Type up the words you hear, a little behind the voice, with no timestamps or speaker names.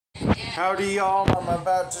Howdy y'all, I'm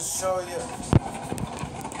about to show you.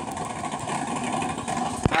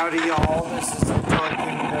 Howdy y'all, this is a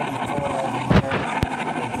Foxxxyman here,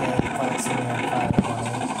 aka Foxxxyman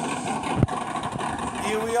 518.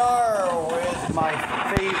 Here we are with my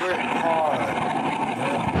favorite car.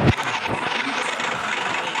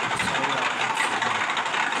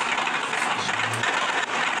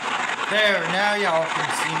 There, now y'all can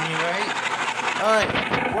see me, right? Alright,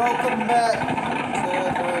 welcome back to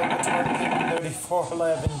the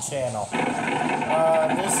 3411 channel.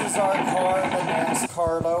 This is our car, the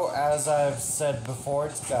NASCARlo. As I've said before,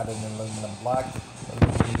 it's got an aluminum block,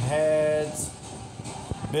 aluminum heads,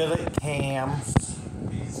 billet cams,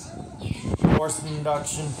 forced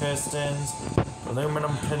induction pistons,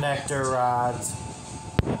 aluminum connector rods,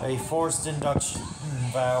 a forced induction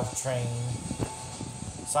valve train,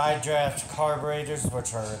 side draft carburetors,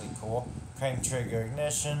 which are really cool, crank trigger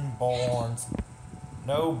ignition, bull-horns,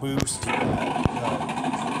 no boost yet,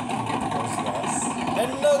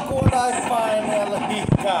 and look what I finally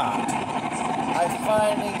got! I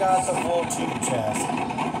finally got the full tube chassis.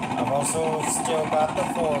 I've also still got the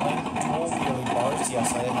 4-link dual wheelie bars,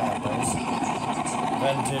 yes I have those,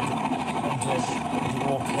 vented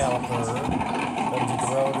dual caliper, vented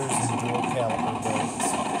rotors and dual caliper brakes,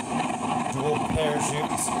 dual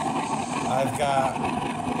parachutes. I've got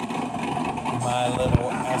my little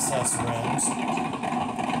SS rims.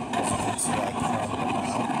 As you can see, I chromed them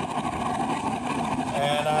out.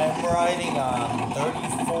 And I'm riding on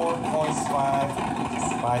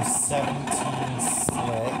 34.5 by 17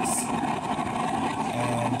 slicks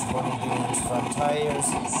and 20-inch front tires.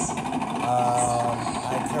 I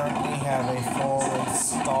currently have a full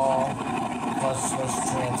install clutchless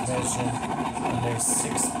transmission and a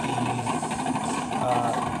 6-speed.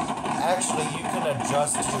 Actually, you can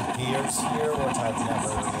adjust your gears here, which I've never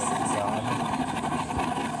really done.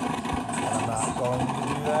 And I'm not going to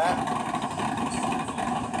do that.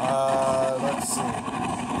 Let's see.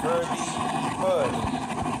 For the hood,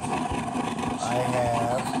 I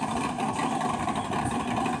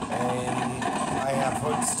have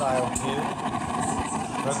hood style too.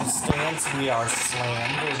 For the stands, we are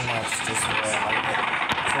slammed, and that's just the way I like it.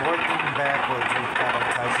 So working backwards, we've got a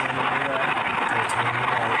titanium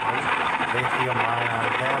lithium-ion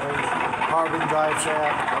battery, carbon drive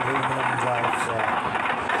shaft, aluminum drive shaft,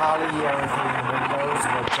 polyurethane windows,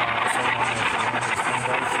 which are also known as Lennox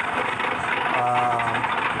windows,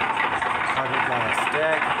 fiberglass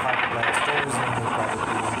deck, fiberglass doors, and we've got a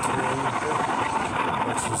interior,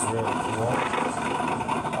 which is really cool.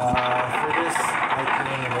 For this, I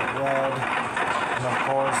painted it red, and of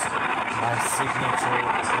course, my signature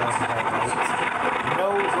red headlights.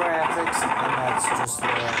 No graphics, and that's just the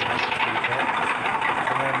way I like to keep it.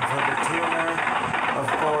 And then for the tuner, of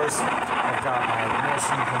course, I've got my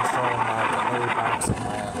ignition control, my delay box, and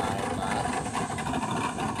my align lock.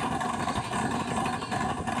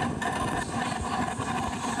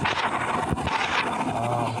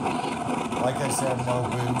 Like I said, no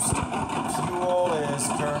boost. Fuel is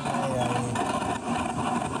currently a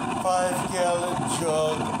 5-gallon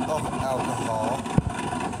jug of alcohol.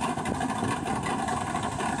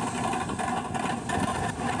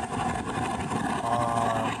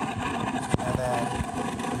 And then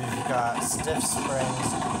we've got stiff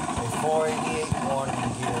springs, a 488-1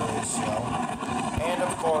 gear ratio, and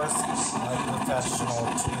of course, my professional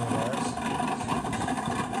tuner.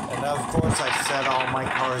 And of course, I set all my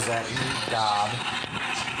cars at God.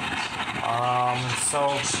 So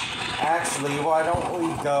actually, why don't we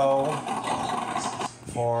go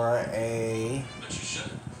for a...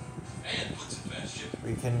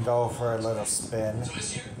 We can go for a little spin.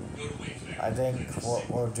 I think what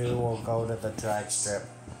we'll do, we'll go to the drag strip,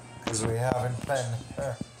 because we haven't been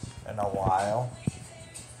here in a while.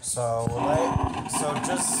 So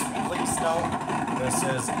just please note, this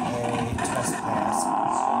is a test pass.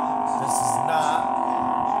 This is not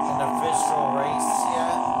an official race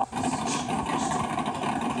yet.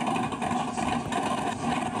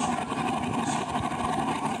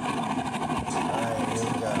 Alright, here we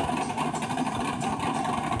go.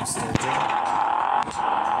 Staging.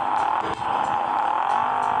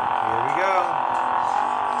 Here we go.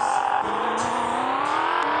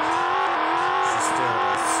 She's still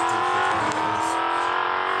as stupid as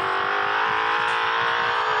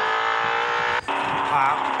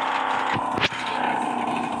pop.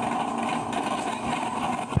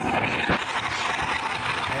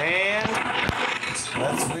 And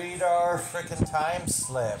let's read our frickin' time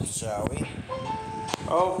slip, shall we?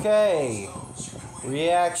 Okay.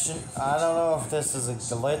 Reaction. I don't know if this is a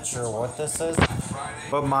glitch or what this is,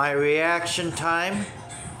 but my reaction time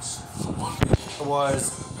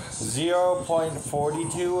was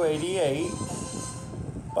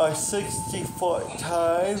 0.4288 by 60 foot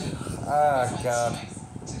time. Ah, God.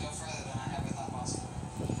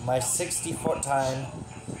 My 60 foot time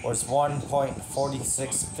was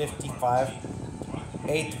 1.4655.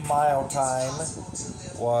 8 mile time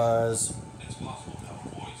was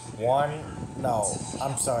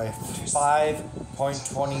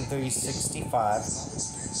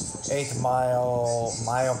 5.2365. 8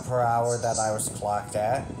 mile per hour that I was clocked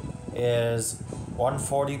at is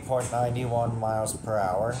 140.91 miles per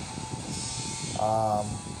hour.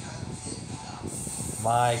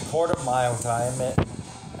 My quarter mile time,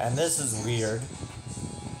 and this is weird,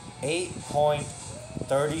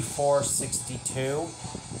 8.3462.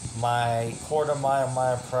 My quarter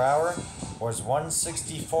mile per hour was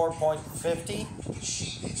 164.50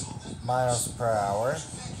 miles per hour.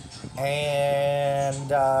 And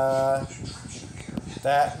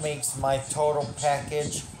that makes my total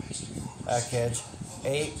package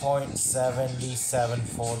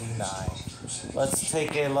 8.7749. Let's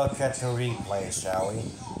take a look at the replay, shall we?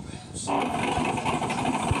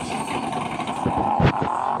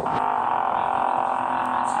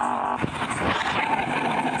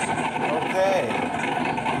 Okay,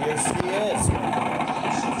 here she is.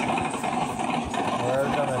 We're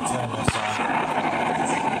gonna turn this on.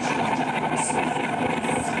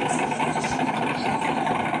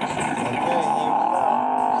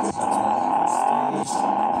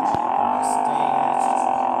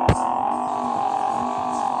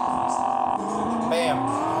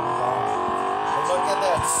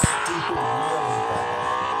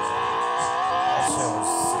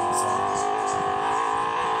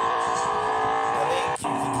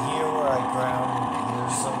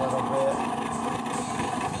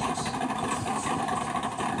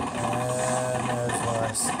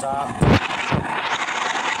 Stop.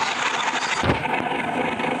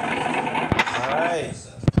 Alright.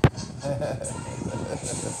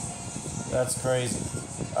 That's crazy.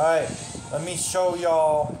 Alright, let me show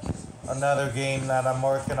y'all another game that I'm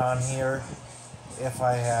working on here, if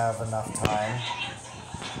I have enough time.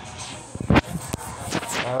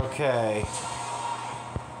 Okay.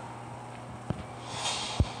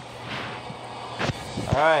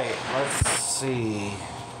 Alright, let's see.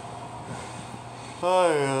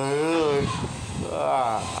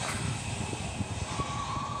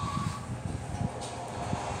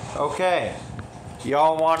 Okay,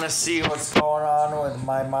 y'all want to see what's going on with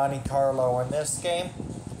my Monte Carlo in this game?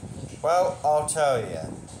 Well, I'll tell you.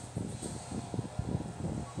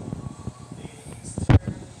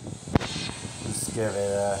 Just give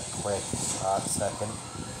it a quick hot second.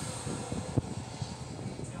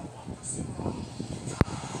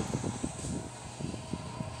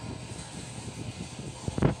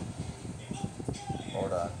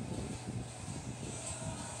 Hold on.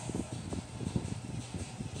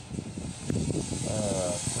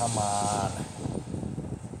 Come on.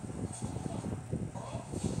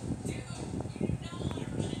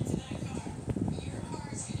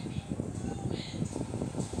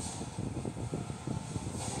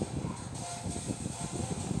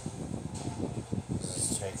 This is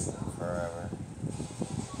taking forever.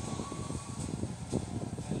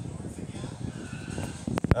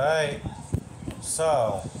 Alright.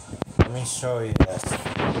 So, let me show you this.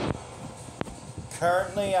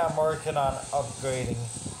 Currently, I'm working on upgrading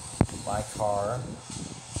my car.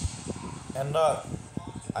 And look,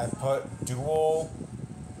 I put dual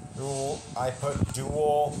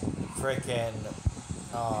freaking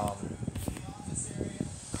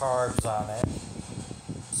carbs on it.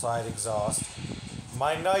 Side exhaust.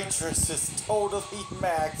 My nitrous is totally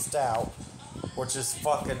maxed out, which is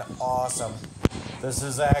fucking awesome. This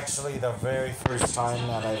is actually the very first time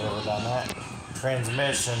that I've ever done that.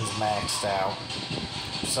 Transmission's maxed out,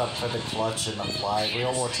 except for the clutch and the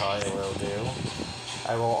flywheel, which I will do.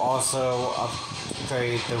 I will also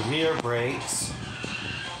upgrade the rear brakes,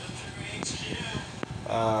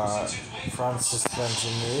 front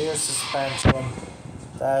suspension, rear suspension.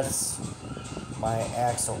 That's my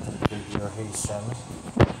axle configuration.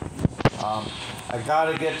 I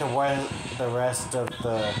gotta get the rest of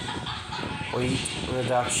the weight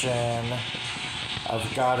reduction.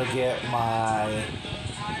 I've got to get my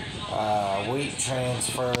weight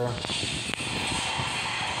transfer.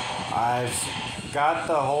 I've got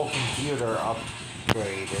the whole computer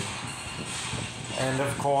upgraded. And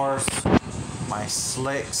of course, my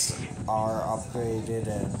slicks are upgraded,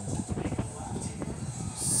 and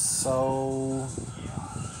so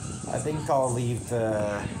I think I'll leave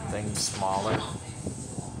the thing smaller.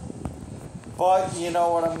 But you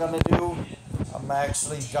know what I'm gonna do? I'm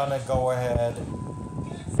actually gonna go ahead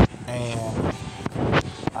and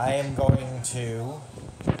I am going to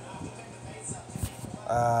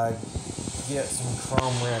get some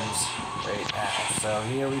chrome rims right now. So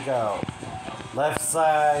here we go. Left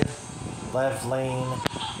side, left lane,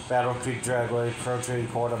 Battle Creek Dragway, Pro Trade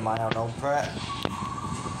quarter mile, no prep.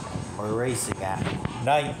 We're racing at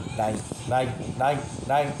night.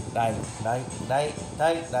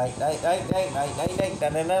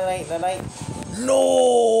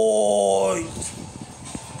 Noise!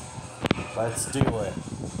 Let's do it.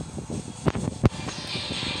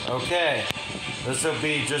 Okay, this will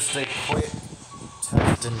be just a quick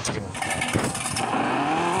test and tune.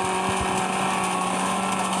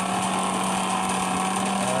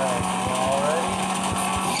 Alright, all ready?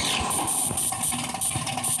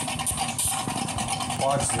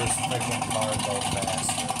 Watch this freaking car go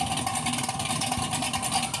faster.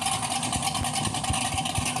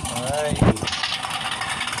 Alright.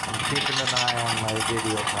 I'm keeping an eye on my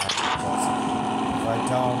video time because if I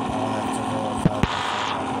don't, I'll have to verify my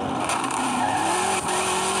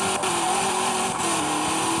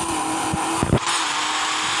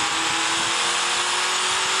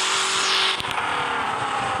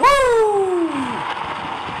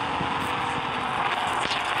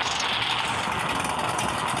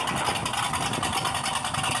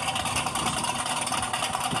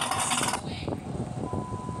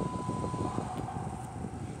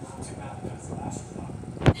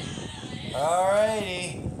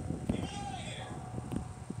Alrighty.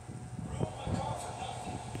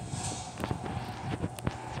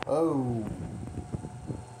 Oh.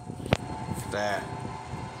 That.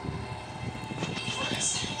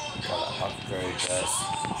 Gotta upgrade this.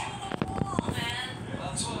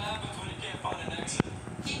 That's what happens when you can't find an exit.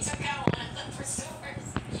 He took out one of the pursuers.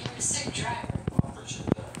 You were a sick driver.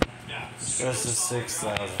 This is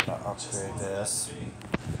 6,000 to upgrade this.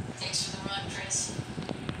 Thanks for the run, Chris.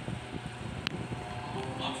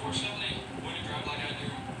 Unfortunately, when you drive like I do,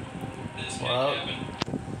 this can't Well. happen.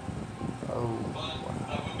 Oh. But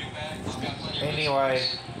I will be back. I've got plenty of Anyway,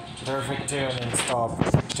 perfect tune installed.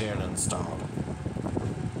 Perfect tune installed.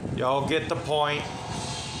 Y'all get the point.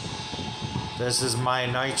 This is my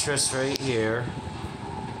nitrous right here.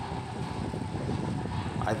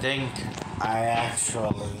 I think I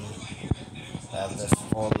actually have this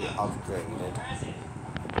fully upgraded.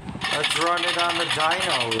 Let's run it on the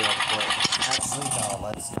dyno real quick. Actually, no,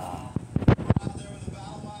 let's not.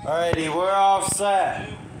 Alrighty, we're all set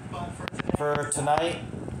for tonight.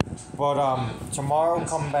 But tomorrow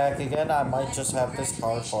come back again. I might just have this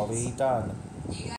car fully done.